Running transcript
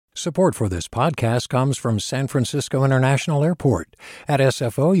Support for this podcast comes from San Francisco International Airport. At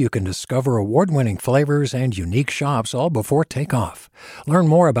SFO, you can discover award-winning flavors and unique shops all before takeoff. Learn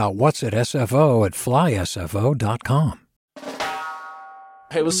more about what's at SFO at flysfo.com.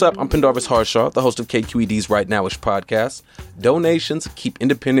 Hey, what's up? I'm Pendarvis Harshaw, the host of KQED's Right Nowish podcast. Donations keep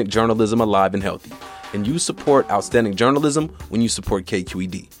independent journalism alive and healthy, and you support outstanding journalism when you support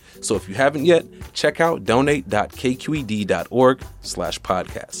KQED. So if you haven't yet, check out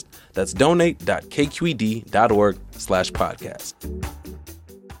donate.kqed.org/podcast. That's donate.kqed.org/podcast.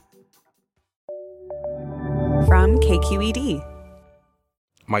 From KQED.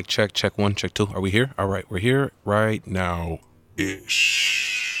 Mic check, check 1, check 2. Are we here? All right, we're here right now-ish.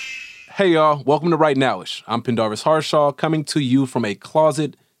 Hey, y'all. Welcome to Right Nowish. I'm Pendarvis Harshaw, coming to you from a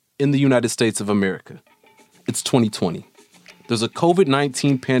closet in the United States of America. It's 2020. There's a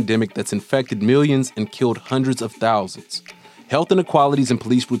COVID-19 pandemic that's infected millions and killed hundreds of thousands. Health inequalities and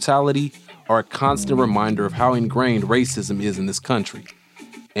police brutality are a constant reminder of how ingrained racism is in this country.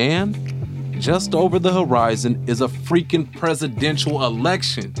 And just over the horizon is a freaking presidential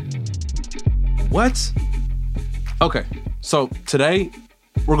election. What? Okay, so today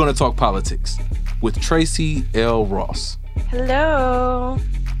we're going to talk politics with Tracy L. Ross. Hello.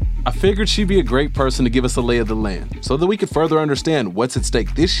 I figured she'd be a great person to give us a lay of the land so that we could further understand what's at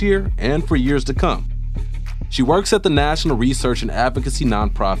stake this year and for years to come. She works at the national research and advocacy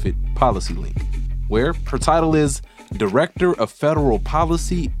nonprofit PolicyLink, where her title is Director of Federal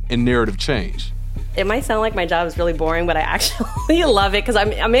Policy and Narrative Change. It might sound like my job is really boring, but I actually love it because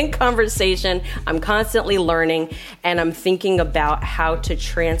I'm in conversation, I'm constantly learning, and I'm thinking about how to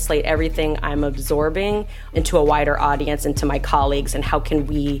translate everything I'm absorbing into a wider audience, into my colleagues, and how can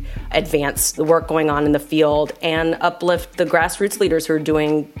we advance the work going on in the field and uplift the grassroots leaders who are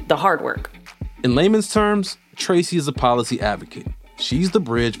doing the hard work. In layman's terms, Tracy is a policy advocate. She's the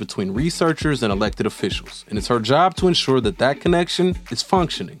bridge between researchers and elected officials, and it's her job to ensure that that connection is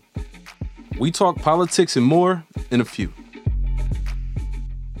functioning. We talk politics and more in a few.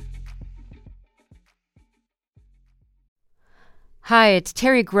 Hi, it's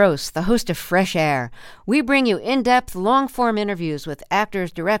Terry Gross, the host of Fresh Air. We bring you in-depth, long-form interviews with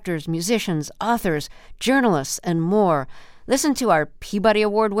actors, directors, musicians, authors, journalists, and more. Listen to our Peabody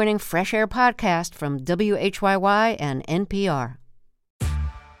Award-winning Fresh Air podcast from WHYY and NPR.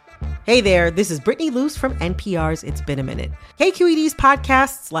 Hey there, this is Brittany Luce from NPR's It's Been a Minute. KQED's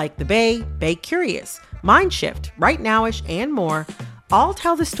podcasts like The Bay Curious, Mind Shift, Right Nowish, and more all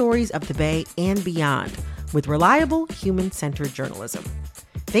tell the stories of the Bay and beyond with reliable, human-centered journalism.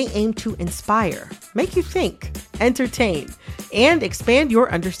 They aim to inspire, make you think, entertain, and expand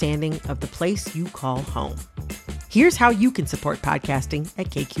your understanding of the place you call home. Here's how you can support podcasting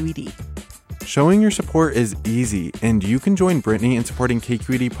at KQED. Showing your support is easy, and you can join Brittany in supporting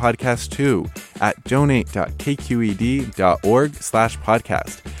KQED Podcast too at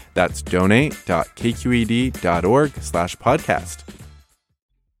donate.kqed.org/podcast. That's donate.kqed.org/podcast.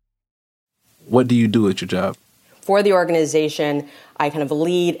 What do you do at your job? For the organization, I kind of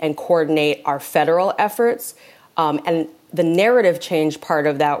lead and coordinate our federal efforts, and the narrative change part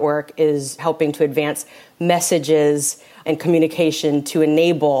of that work is helping to advance messages and communication to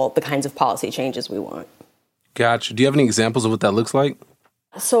enable the kinds of policy changes we want. Gotcha. Do you have any examples of what that looks like?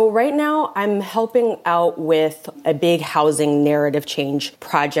 So right now, I'm helping out with a big housing narrative change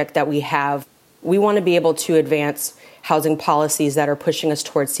project that we have. We want to be able to advance housing policies that are pushing us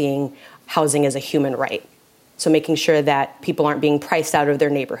towards seeing housing as a human right. So making sure that people aren't being priced out of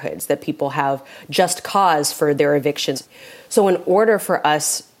their neighborhoods, that people have just cause for their evictions. So in order for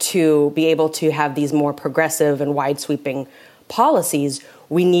us to be able to have these more progressive and wide-sweeping policies,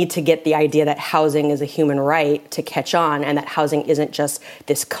 we need to get the idea that housing is a human right to catch on, and that housing isn't just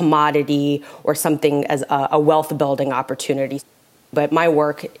this commodity or something as a wealth-building opportunity. But my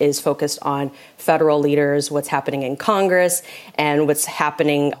work is focused on federal leaders, what's happening in Congress, and what's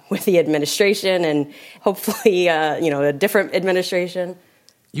happening with the administration, and hopefully, a different administration.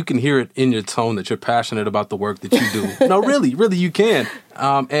 You can hear it in your tone that you're passionate about the work that you do. No, really, you can.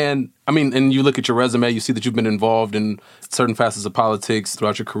 And you look at your resume, you see that you've been involved in certain facets of politics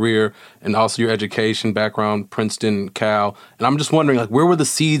throughout your career, and also your education background, Princeton, Cal. And I'm just wondering, where were the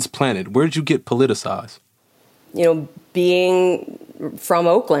seeds planted? Where did you get politicized? Being from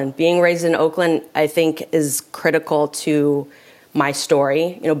Oakland, being raised in Oakland, I think is critical to my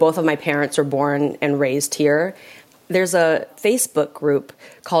story. Both of my parents are born and raised here. There's a Facebook group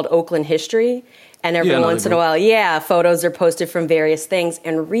called Oakland History, and every once in a while, photos are posted from various things.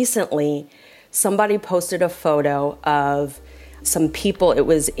 And recently, somebody posted a photo of some people. It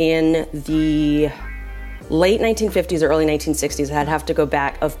was in the late 1950s or early 1960s, I'd have to go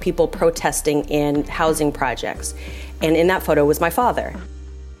back, of people protesting in housing projects. And in that photo was my father.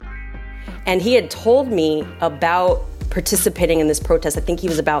 And he had told me about participating in this protest. I think he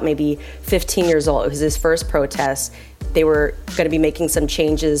was about maybe 15 years old. It was his first protest. They were going to be making some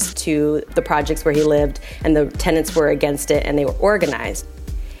changes to the projects where he lived, and the tenants were against it, and they were organized.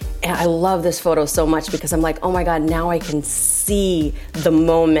 And I love this photo so much because I'm like, oh my God, now I can see the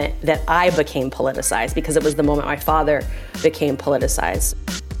moment that I became politicized, because it was the moment my father became politicized.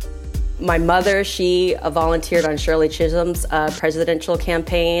 My mother, she volunteered on Shirley Chisholm's presidential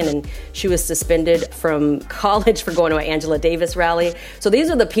campaign, and she was suspended from college for going to an Angela Davis rally. So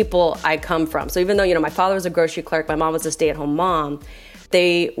these are the people I come from. So even though, my father was a grocery clerk, my mom was a stay-at-home mom,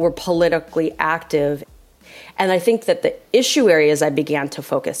 they were politically active. And I think that the issue areas I began to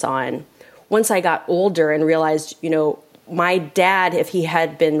focus on, once I got older and realized, my dad, if he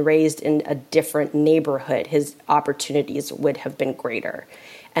had been raised in a different neighborhood, his opportunities would have been greater.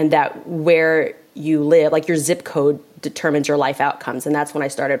 And that where you live, like your zip code, determines your life outcomes. And that's when I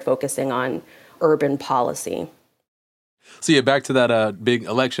started focusing on urban policy. So yeah, back to that big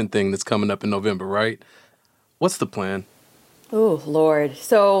election thing that's coming up in November, right? What's the plan? Oh, Lord.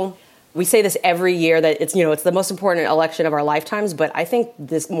 So we say this every year that it's the most important election of our lifetimes, but I think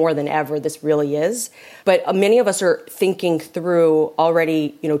this more than ever, this really is. But many of us are thinking through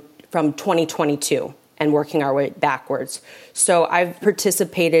already, from 2022 and working our way backwards. So I've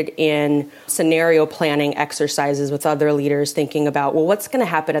participated in scenario planning exercises with other leaders, thinking about, well, what's going to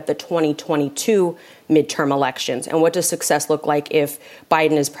happen at the 2022 midterm elections? And what does success look like if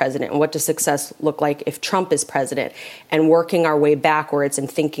Biden is president? And what does success look like if Trump is president? And working our way backwards and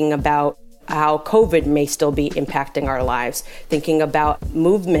thinking about how COVID may still be impacting our lives, thinking about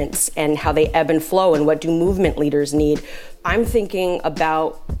movements and how they ebb and flow and what do movement leaders need. I'm thinking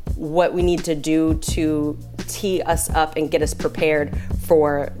about what we need to do to tee us up and get us prepared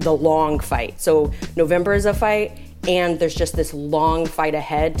for the long fight. So November is a fight, and there's just this long fight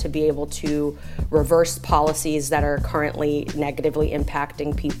ahead to be able to reverse policies that are currently negatively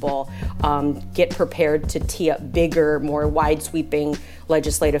impacting people, get prepared to tee up bigger, more wide-sweeping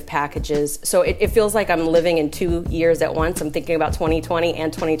legislative packages. So it feels like I'm living in 2 years at once. I'm thinking about 2020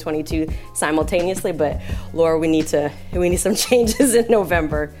 and 2022 simultaneously, but Laura, we need some changes in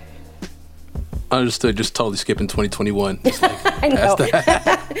November. Understood. Just totally skipping 2021. I know.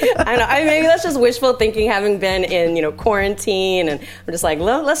 I know. Maybe that's just wishful thinking, having been in, quarantine, and I'm just like,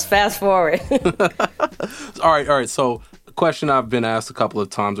 let's fast forward. All right. So, a question I've been asked a couple of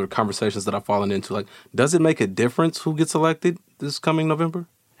times, or conversations that I've fallen into, does it make a difference who gets elected this coming November?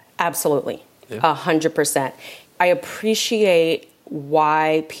 Absolutely. 100%. I appreciate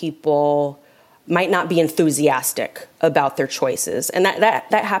why people might not be enthusiastic about their choices, and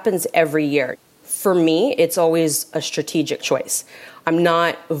that happens every year. For me, it's always a strategic choice. I'm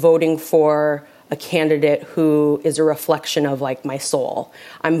not voting for a candidate who is a reflection of my soul.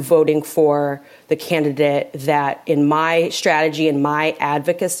 I'm voting for the candidate that in my strategy and my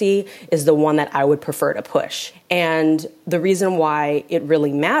advocacy is the one that I would prefer to push. And the reason why it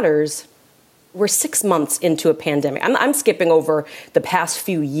really matters, we're 6 months into a pandemic. I'm skipping over the past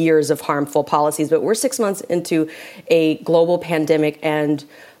few years of harmful policies, but we're 6 months into a global pandemic, and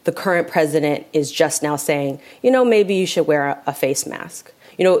the current president is just now saying, maybe you should wear a face mask.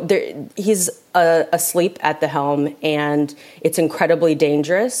 He's asleep at the helm, and it's incredibly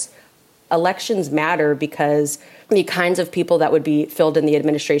dangerous. Elections matter because the kinds of people that would be filled in the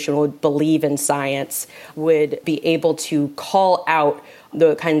administration would believe in science, would be able to call out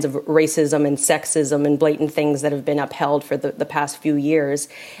the kinds of racism and sexism and blatant things that have been upheld for the past few years.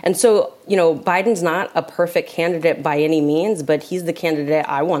 And so, Biden's not a perfect candidate by any means, but he's the candidate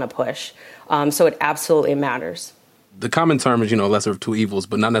I want to push. So it absolutely matters. The common term is, lesser of two evils,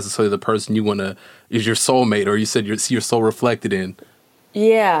 but not necessarily the person you want to, is your soulmate, or you said your soul reflected in.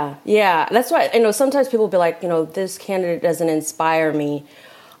 Yeah. That's why, sometimes people will be like, this candidate doesn't inspire me.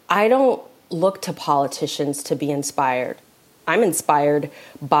 I don't look to politicians to be inspired. I'm inspired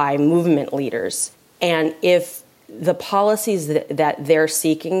by movement leaders. And if the policies that they're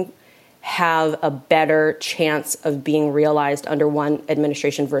seeking have a better chance of being realized under one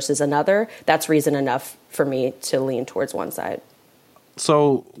administration versus another, that's reason enough for me to lean towards one side.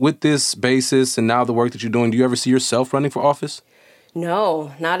 So with this basis and now the work that you're doing, do you ever see yourself running for office?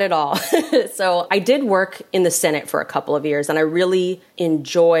 No, not at all. So I did work in the Senate for a couple of years, and I really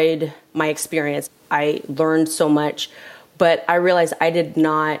enjoyed my experience. I learned so much. But I realized I did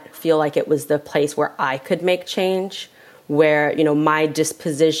not feel like it was the place where I could make change, where, my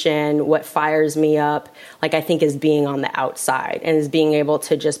disposition, what fires me up, I think is being on the outside and is being able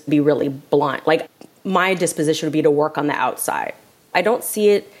to just be really blunt. my disposition would be to work on the outside. I don't see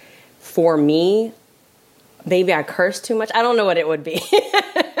it for me. Maybe I curse too much. I don't know what it would be.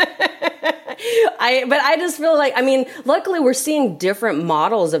 But I just feel like, luckily we're seeing different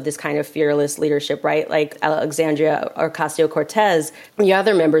models of this kind of fearless leadership, right? Like Alexandria Ocasio-Cortez, the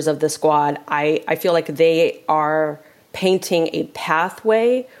other members of the squad, I feel like they are painting a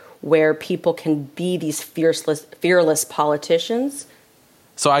pathway where people can be these fearless politicians.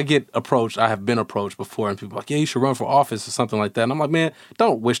 So I get approached. I have been approached before, and people are like, yeah, you should run for office or something like that. And I'm like, man,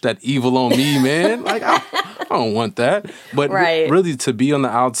 don't wish that evil on me, man. Like, I don't want that. But really, to be on the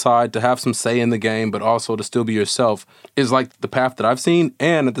outside, to have some say in the game, but also to still be yourself is like the path that I've seen.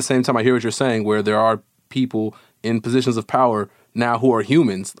 And at the same time, I hear what you're saying, where there are people in positions of power now who are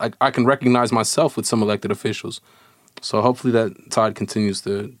humans. Like, I can recognize myself with some elected officials. So hopefully that tide continues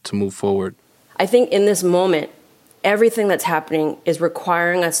to move forward. I think in this moment, everything that's happening is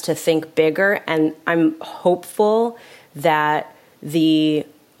requiring us to think bigger, and I'm hopeful that the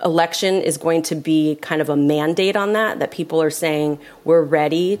election is going to be kind of a mandate on that people are saying we're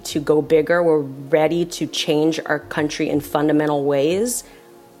ready to go bigger, we're ready to change our country in fundamental ways.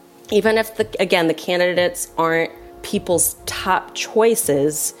 Even if, the candidates aren't people's top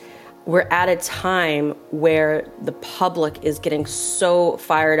choices, we're at a time where the public is getting so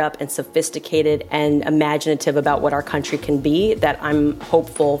fired up and sophisticated and imaginative about what our country can be that I'm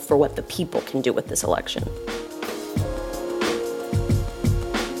hopeful for what the people can do with this election.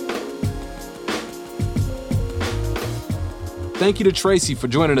 Thank you to Tracy for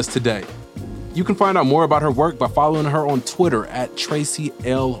joining us today. You can find out more about her work by following her on Twitter at Tracy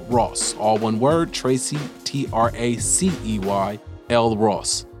L. Ross. All one word, Tracy, Tracey L.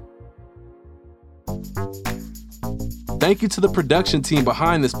 Ross. Thank you to the production team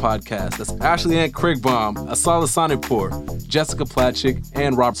behind this podcast. That's Ashley Ann Krigbaum, Asala Sanipour, Jessica Platchik,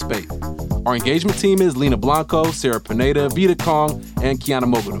 and Rob Spate. Our engagement team is Lena Blanco, Sarah Pineda, Vita Kong, and Kiana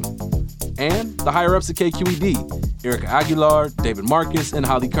Mogadam. And the higher-ups at KQED, Erica Aguilar, David Marcus, and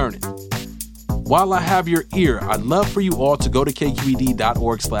Holly Kernan. While I have your ear, I'd love for you all to go to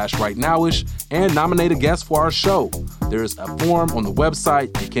kqed.org/rightnowish and nominate a guest for our show. There's a form on the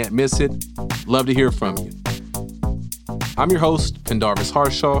website. You can't miss it. Love to hear from you. I'm your host, Pendarvis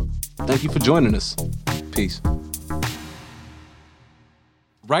Harshaw. Thank you for joining us. Peace.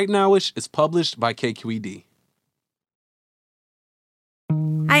 Right Nowish is published by KQED.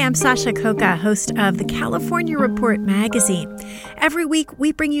 Hi, I'm Sasha Khokha, host of the California Report magazine. Every week,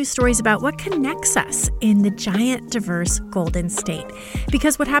 we bring you stories about what connects us in the giant, diverse Golden State.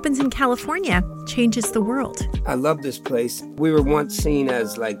 Because what happens in California changes the world. I love this place. We were once seen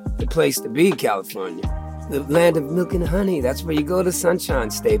as like the place to be, California. The land of milk and honey. That's where you go to Sunshine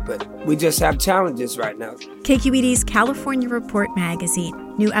State. But we just have challenges right now. KQED's California Report magazine.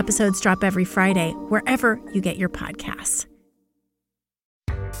 New episodes drop every Friday, wherever you get your podcasts.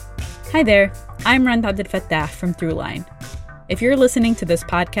 Hi there, I'm Rand Abdel Fattah from Throughline. If you're listening to this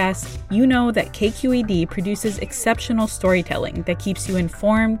podcast, you know that KQED produces exceptional storytelling that keeps you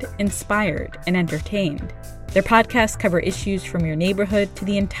informed, inspired, and entertained. Their podcasts cover issues from your neighborhood to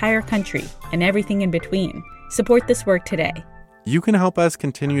the entire country and everything in between. Support this work today. You can help us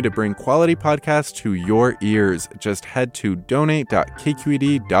continue to bring quality podcasts to your ears. Just head to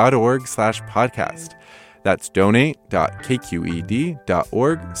donate.kqed.org/podcast. That's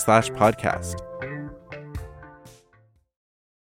donate.kqed.org/podcast.